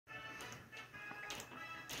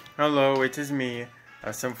Hello, it is me,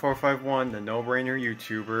 SM451, the No-Brainer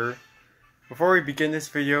YouTuber. Before we begin this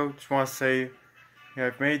video, just want to say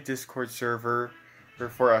I've made a Discord server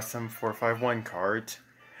for SM451 cards.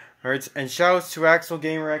 Alright, and shoutouts to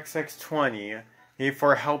AxelGamerXX20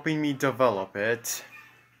 for helping me develop it.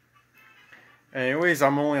 Anyways,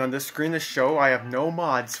 I'm only on this screen to show I have no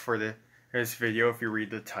mods for this video if you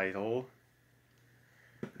read the title.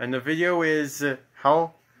 And the video is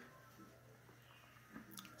how...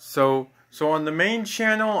 So on the main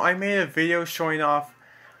channel, I made a video showing off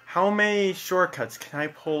how many shortcuts can I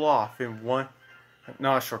pull off in one...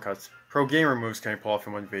 Not shortcuts, pro gamer moves can I pull off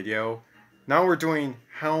in one video. Now we're doing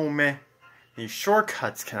how many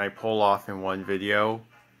shortcuts can I pull off in one video.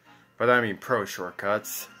 But I mean pro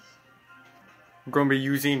shortcuts. I'm going to be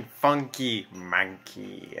using Funky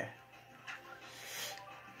Monkey.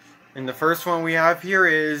 And the first one we have here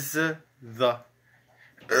is the...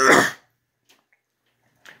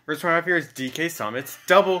 First one I have here is DK Summit's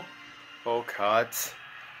double cut.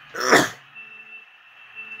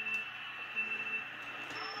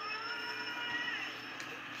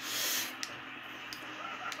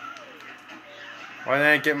 Why didn't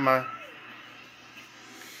I get my...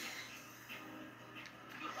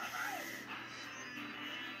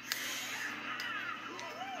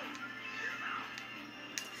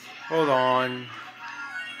 Hold on.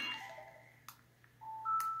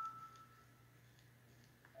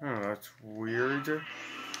 Oh, that's weird.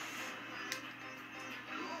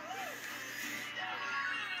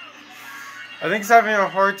 I think it's having a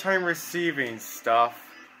hard time receiving stuff.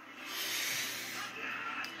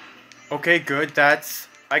 Okay, good.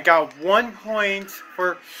 I got 1 point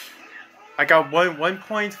for... I got one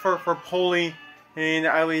point for pulling in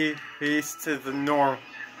at least to the norm,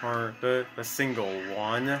 or the single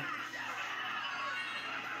one.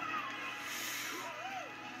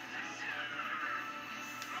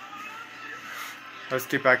 Let's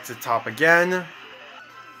get back to the top again.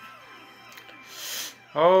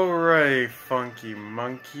 Alright, Funky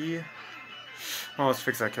Monkey. Oh, let's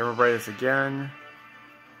fix that camera brightness again.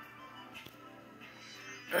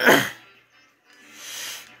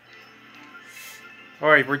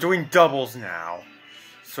 Alright, we're doing doubles now.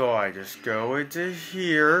 So I just go into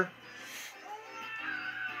here.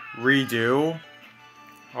 Redo.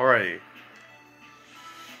 Alright.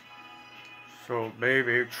 So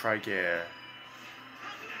maybe try again.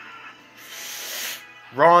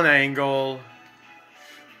 Wrong angle.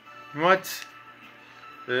 What?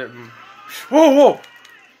 Whoa!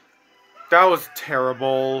 That was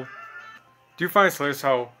terrible. Do you find it hilarious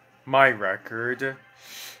how my record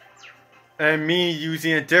and me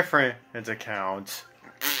using a different account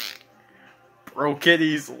broke it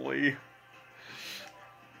easily?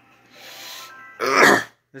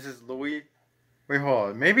 This is Louis. Wait, hold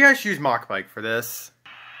on. Maybe I should use Mock Mike for this.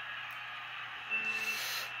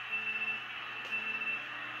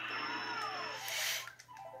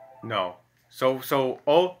 No. So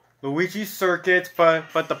Luigi circuit,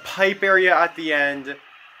 but the pipe area at the end,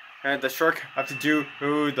 and the shortcut I have to do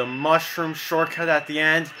the mushroom shortcut at the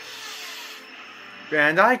end.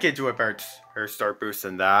 And I could do a better start boost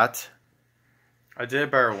than that. I did a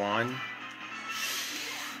better one.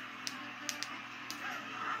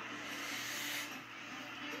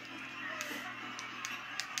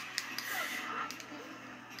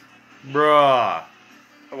 Bruh.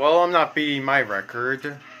 Well, I'm not beating my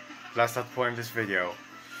record. That's not the point of this video.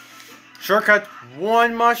 Shortcut,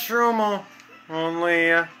 one mushroom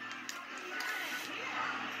only.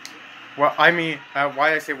 Well, I mean,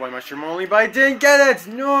 why did I say one mushroom only? But I didn't get it!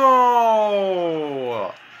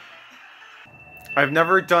 No! I've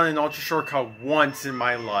never done an ultra shortcut once in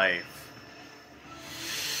my life.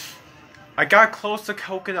 I got close to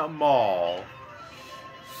Coconut Mall.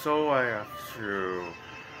 So I have to...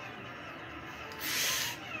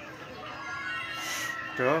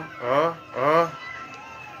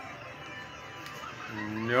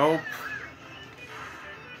 Nope.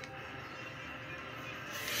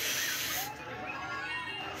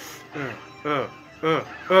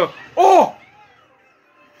 Oh!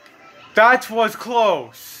 That was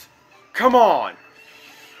close. Come on.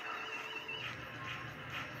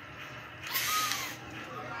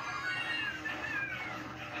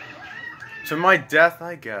 To my death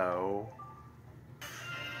I go.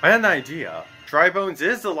 I had an idea. Dry Bones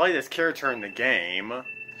is the lightest character in the game.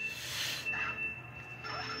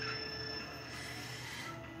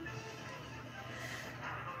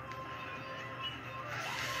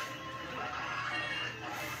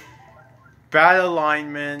 Bad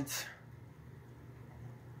alignment.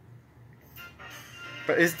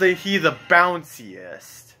 But is he the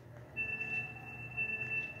bounciest?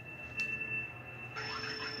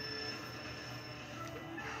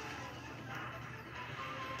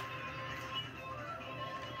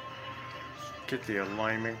 get the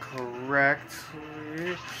alignment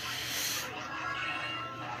correctly.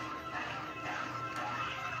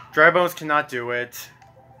 Dry Bones cannot do it.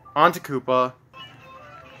 On to Koopa.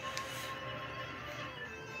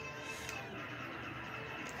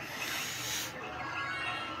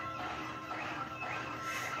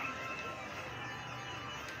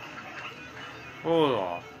 Hold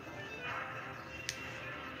on.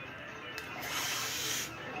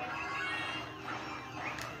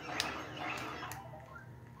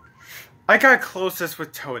 I got closest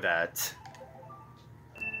with Toadette.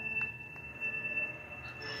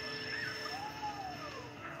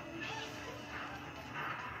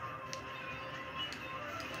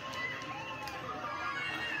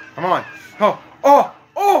 Come on. Oh, oh,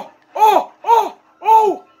 oh, oh, oh,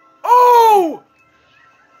 oh, oh!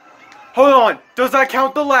 Hold on. Does that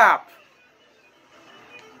count the lap?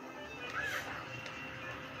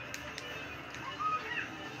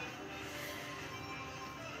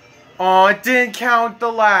 Oh, it didn't count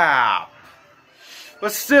the lap.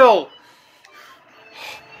 But still.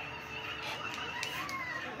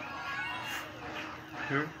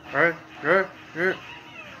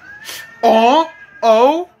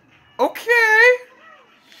 Oh, okay.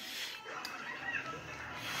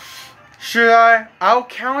 Should I? I'll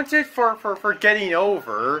count it for getting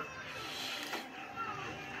over.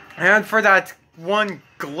 And for that one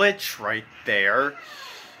glitch right there.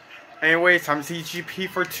 Anyways, I'm CGP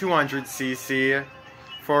for 200cc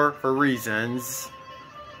for reasons.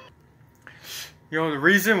 You know, the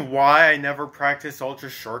reason why I never practice ultra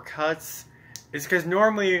shortcuts is because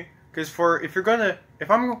normally, for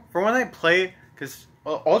when I play, because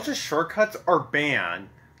ultra shortcuts are banned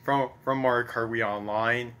from Mario Kart Wii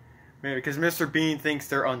Online, because Mr. Bean thinks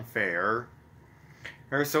they're unfair.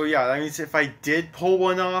 So yeah, that means if I did pull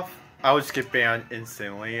one off, I would just get banned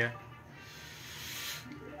instantly.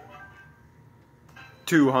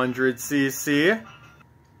 200cc.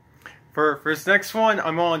 For this next one,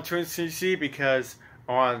 I'm on 200cc because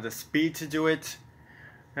I wanted the speed to do it.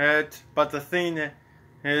 But the thing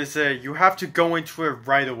is, you have to go into it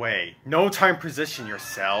right away. No time to position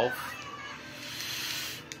yourself.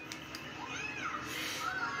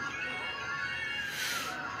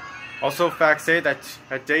 Also, facts say that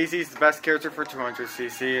Daisy's the best character for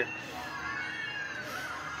 200cc.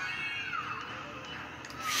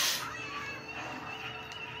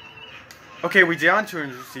 Okay, we did on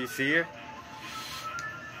 200cc.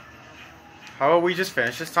 How about we just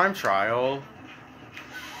finish this time trial?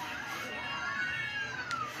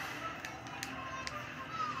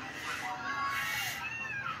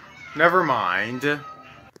 Never mind.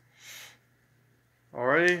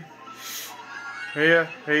 Alrighty. Hey,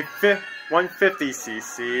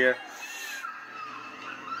 150cc.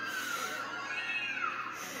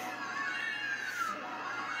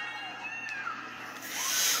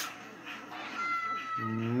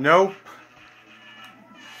 Nope.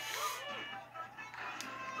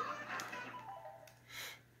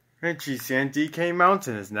 And GCN DK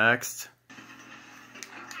Mountain is next.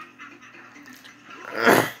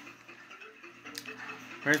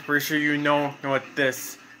 I'm pretty sure you know what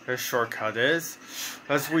this shortcut is.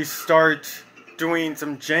 As we start doing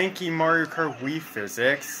some janky Mario Kart Wii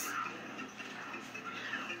physics.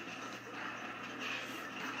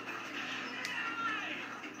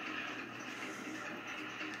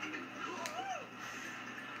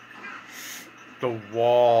 The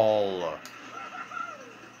wall.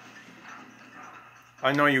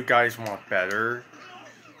 I know you guys want better.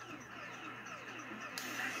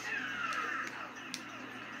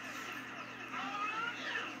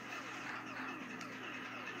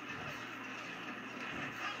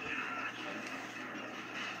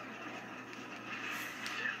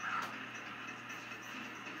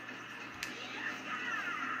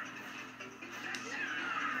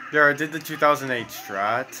 There, I did the 2008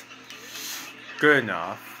 strat. Good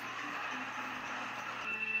enough.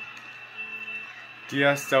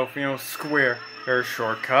 DS Delfino Square air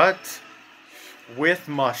shortcut with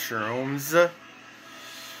mushrooms.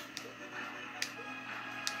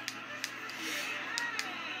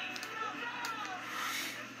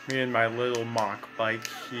 Me and my little mock bike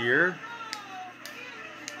here.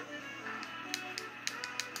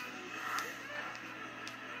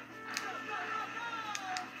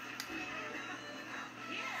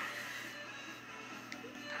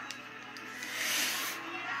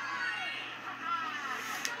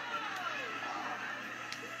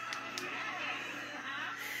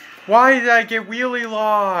 Why did I get wheelie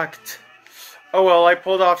locked? Oh well, I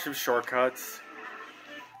pulled off some shortcuts.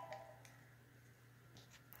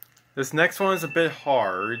 This next one is a bit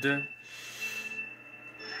hard.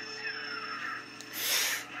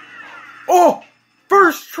 Oh!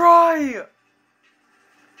 First try!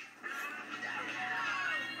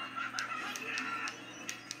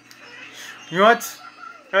 You know what?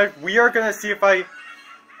 We are gonna see if I...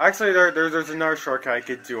 Actually, there's another shortcut I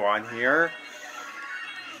could do on here.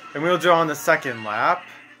 And we'll do it on the second lap.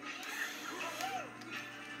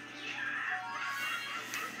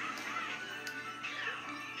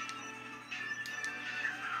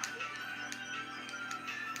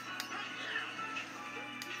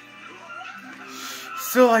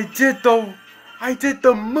 So I did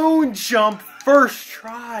the moon jump first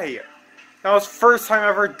try. That was first time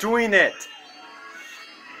ever doing it.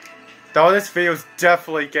 Though this video is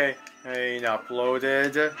definitely getting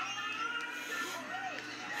uploaded.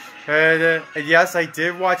 And yes, I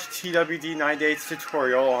did watch TWD98's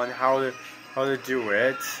tutorial on how to do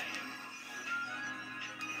it.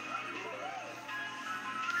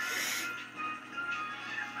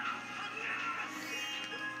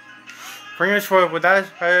 Pretty much what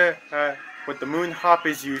that what the moon hop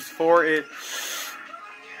is used for,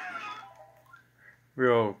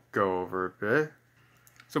 we'll go over a bit.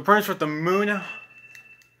 So pretty much what the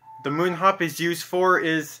moon hop is used for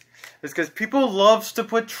is because people loves to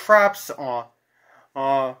put traps on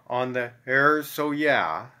the air. So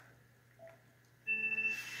yeah.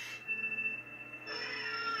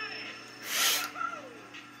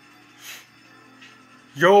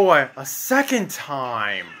 Yo, a second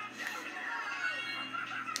time.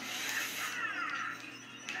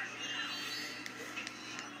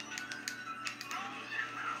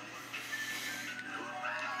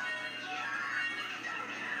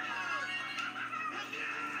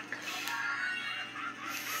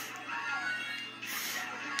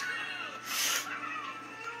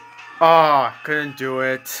 Couldn't do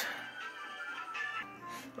it.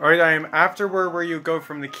 Alright, I am afterward where you go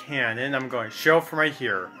from the cannon. I'm going shelf from right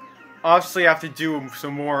here. Obviously, I have to do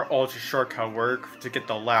some more ultra shortcut work to get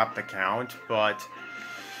the lap to count, but...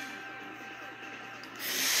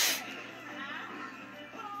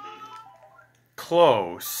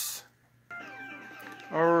 close.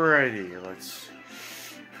 Alrighty, let's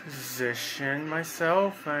position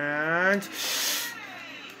myself and...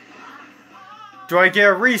 Do I get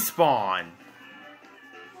a respawn?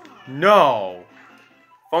 No.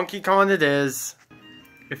 Funky Kong it is.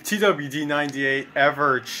 If TWD98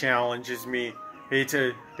 ever challenges me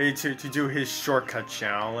to do his shortcut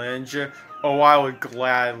challenge, I would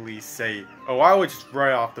gladly say, I would just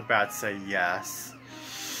right off the bat say yes.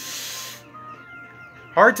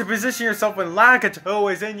 Hard to position yourself when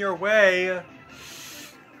Lakitu is in your way.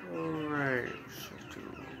 Alright.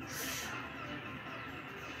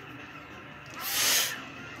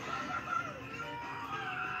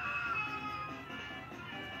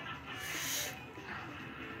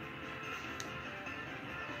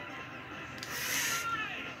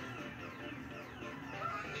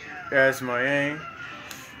 As my aim.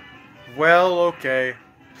 Well, okay.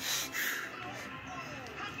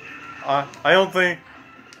 I don't think,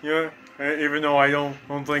 even though I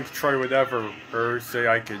don't think Troy would ever say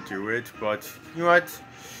I could do it, but you know what?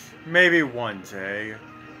 Maybe one day.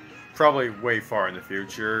 Probably way far in the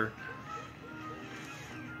future.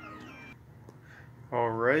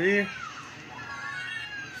 Alrighty.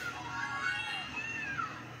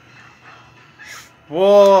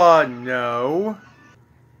 Well, no.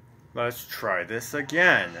 Let's try this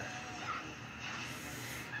again.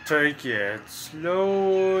 Take it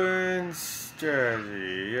slow and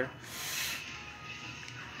steady.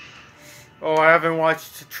 Oh, I haven't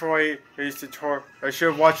watched his tutorial. I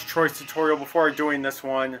should have watched Troy's tutorial before doing this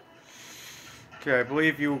one. Okay, I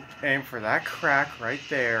believe you aim for that crack right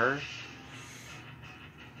there.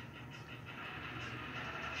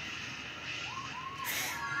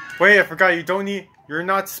 Wait, I forgot you're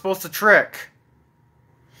not supposed to trick.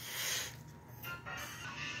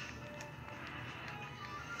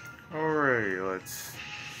 Alright, let's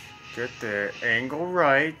get the angle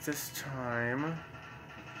right this time.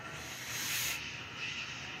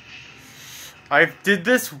 I did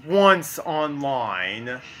this once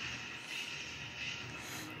online.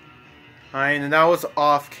 And that was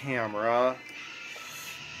off camera.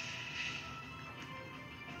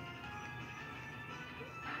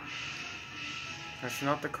 That's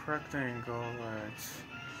not the correct angle.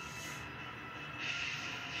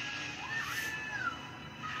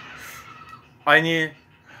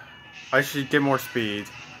 I should get more speed.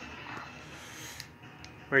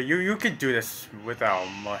 Wait, you could do this without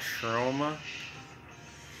mushroom.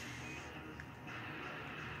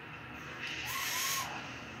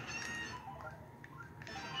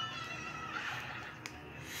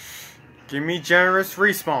 Give me generous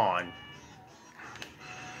respawn.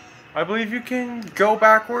 I believe you can go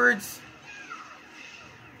backwards.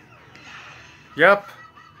 Yep.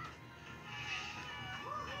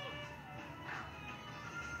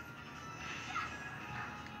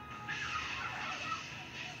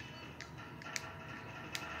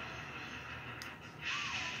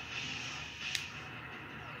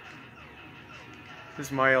 This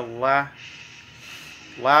is my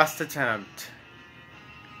last attempt.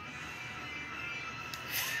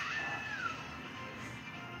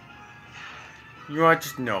 You know what?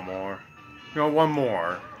 Just no more. You know, one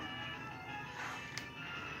more.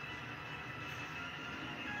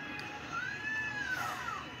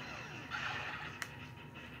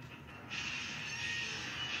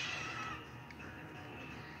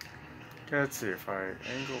 Okay, let's see if I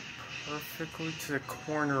angle perfectly to the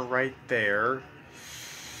corner right there.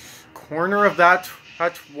 Corner of that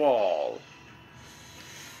wall.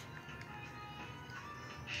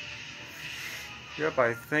 Yep,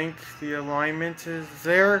 I think the alignment is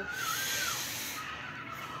there.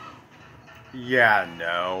 Yeah,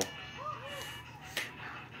 no.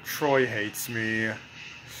 Troy hates me. I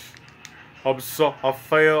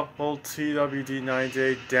failed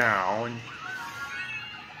TWD98 down.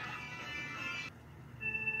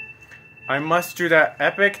 I must do that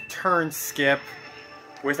epic turn skip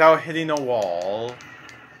without hitting a wall.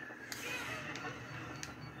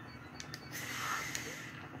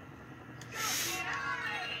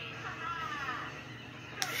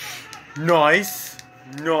 Nice.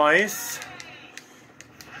 Nice.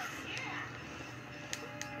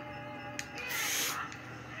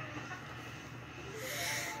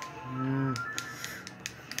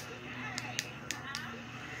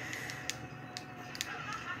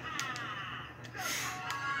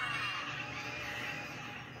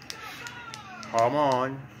 Come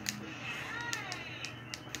on.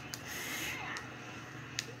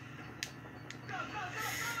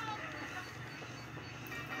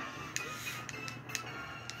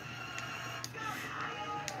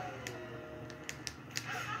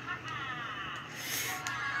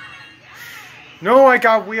 No, I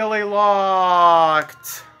got wheelie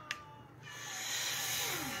locked.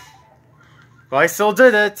 But I still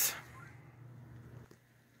did it.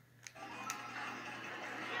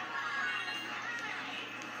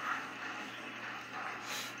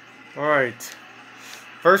 Alright.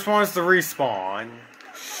 First one is the respawn.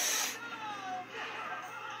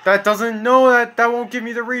 That doesn't know that won't give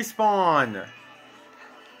me the respawn.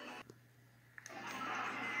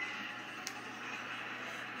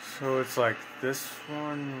 So it's like this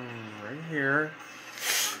one right here.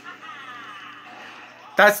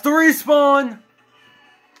 That's the respawn!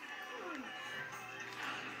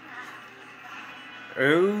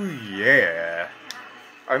 Oh yeah.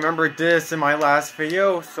 I remember this in my last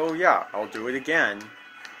video, so yeah, I'll do it again.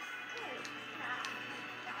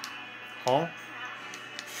 Huh?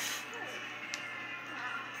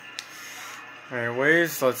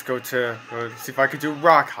 Anyways, let's go to see if I could do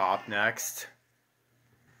Rock Hop next.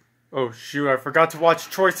 Oh shoot, I forgot to watch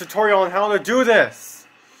Troy's tutorial on how to do this!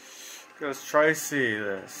 Let's try to see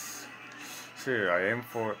this. See, I aim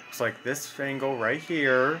for, it's like this angle right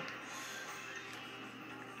here.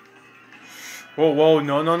 Whoa, whoa,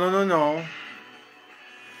 no, no, no, no, no.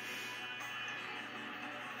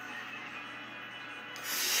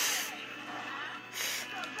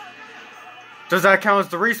 Does that count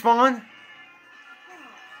as the respawn?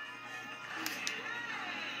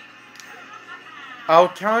 I'll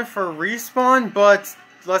count it for respawn, but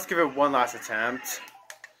let's give it one last attempt.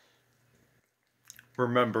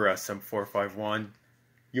 Remember, SM451,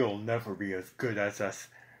 you'll never be as good as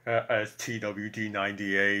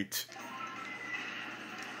TWD98.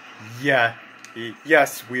 Yeah,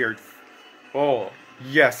 yes, weird. Oh,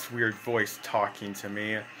 yes, weird voice talking to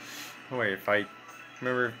me. Oh, wait, if I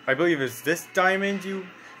remember, I believe it's this diamond you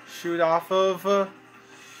shoot off of.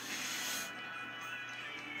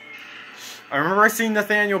 I remember seeing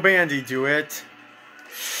Nathaniel Bandy do it.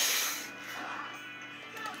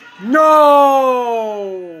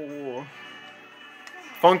 No!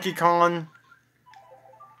 Funky Kong.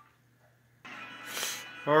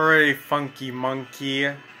 Alright, Funky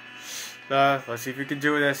Monkey. Let's see if you can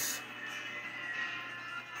do this.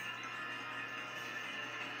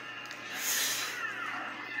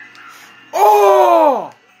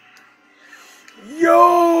 Oh!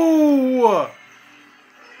 Yo!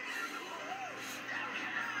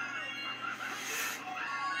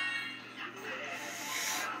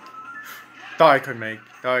 Thought I could make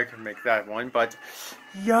that one, but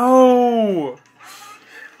yo!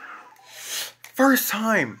 First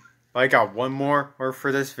time! I got one more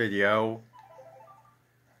for this video.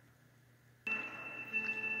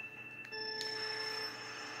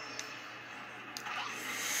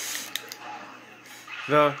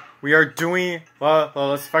 we are doing,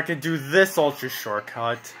 let's fucking do this ultra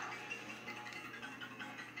shortcut.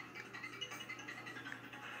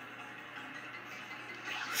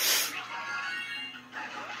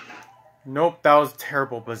 Nope, that was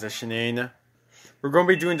terrible positioning. We're going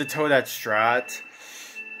to be doing the Toadette strat.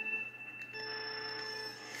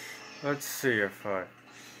 Let's see if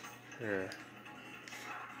yeah.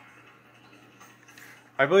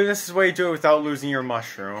 I believe this is the way you do it without losing your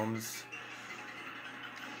mushrooms.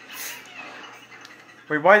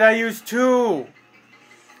 Wait, why did I use 2?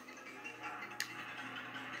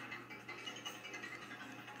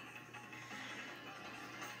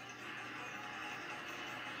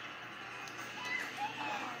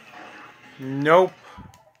 Nope.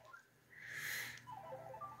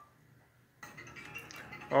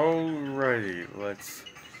 Alrighty, let's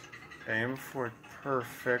aim for it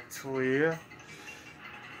perfectly.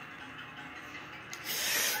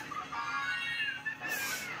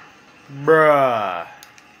 Bruh.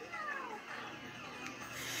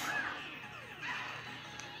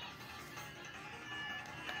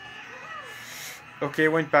 Okay,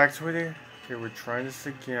 went back to it. Okay, we're trying this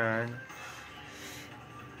again.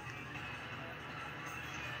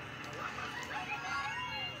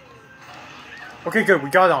 Okay, good, we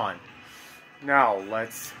got on. Now,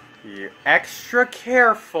 let's be extra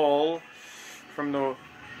careful from the...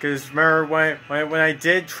 Because remember, when I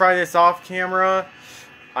did try this off camera,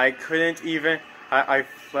 I couldn't even... I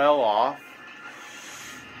fell off.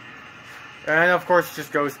 And, of course, it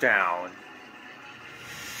just goes down.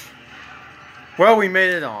 Well, we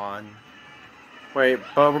made it on. Wait,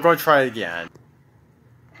 but we're going to try it again.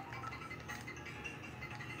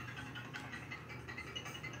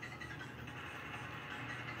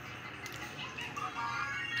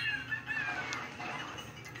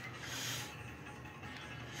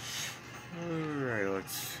 Alright,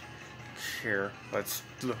 let's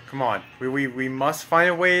look, come on. We must find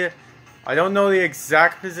a way. I don't know the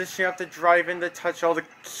exact position you have to drive in to touch all the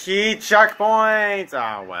key checkpoints.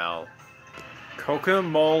 Ah, well. Coconut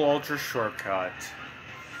Mall Ultra Shortcut.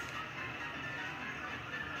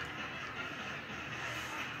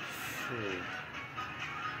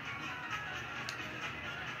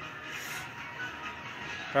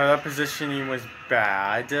 That positioning was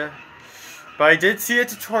bad. But I did see a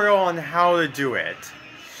tutorial on how to do it.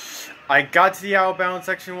 I got to the outbound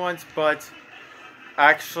section once, but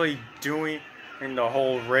actually doing in the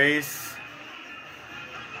whole race.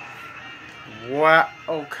 What?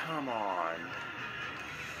 Oh, come on.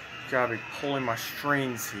 Gotta be pulling my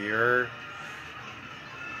strings here.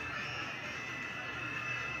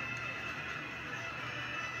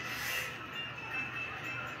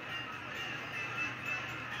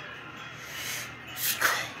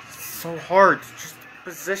 So hard to just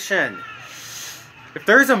position. If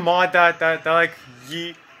there's a mod that like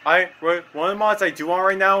one of the mods I do want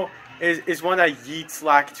right now is one that yeets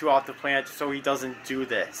Lakitu off the planet so he doesn't do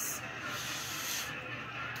this.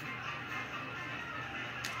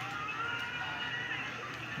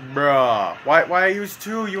 Bruh, why I use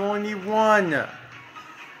 2? You only need 1.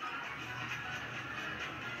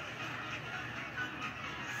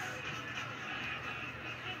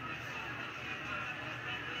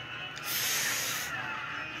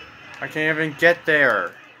 I can't even get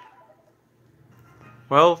there.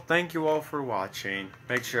 Well, thank you all for watching.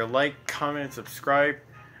 Make sure to like, comment, and subscribe.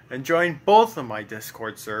 And join both of my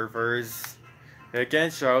Discord servers. And again,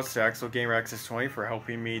 shoutouts to Axel Gamer Access 20 for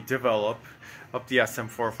helping me develop up the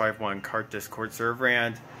SM451 Kart Discord server.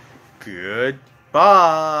 And goodbye.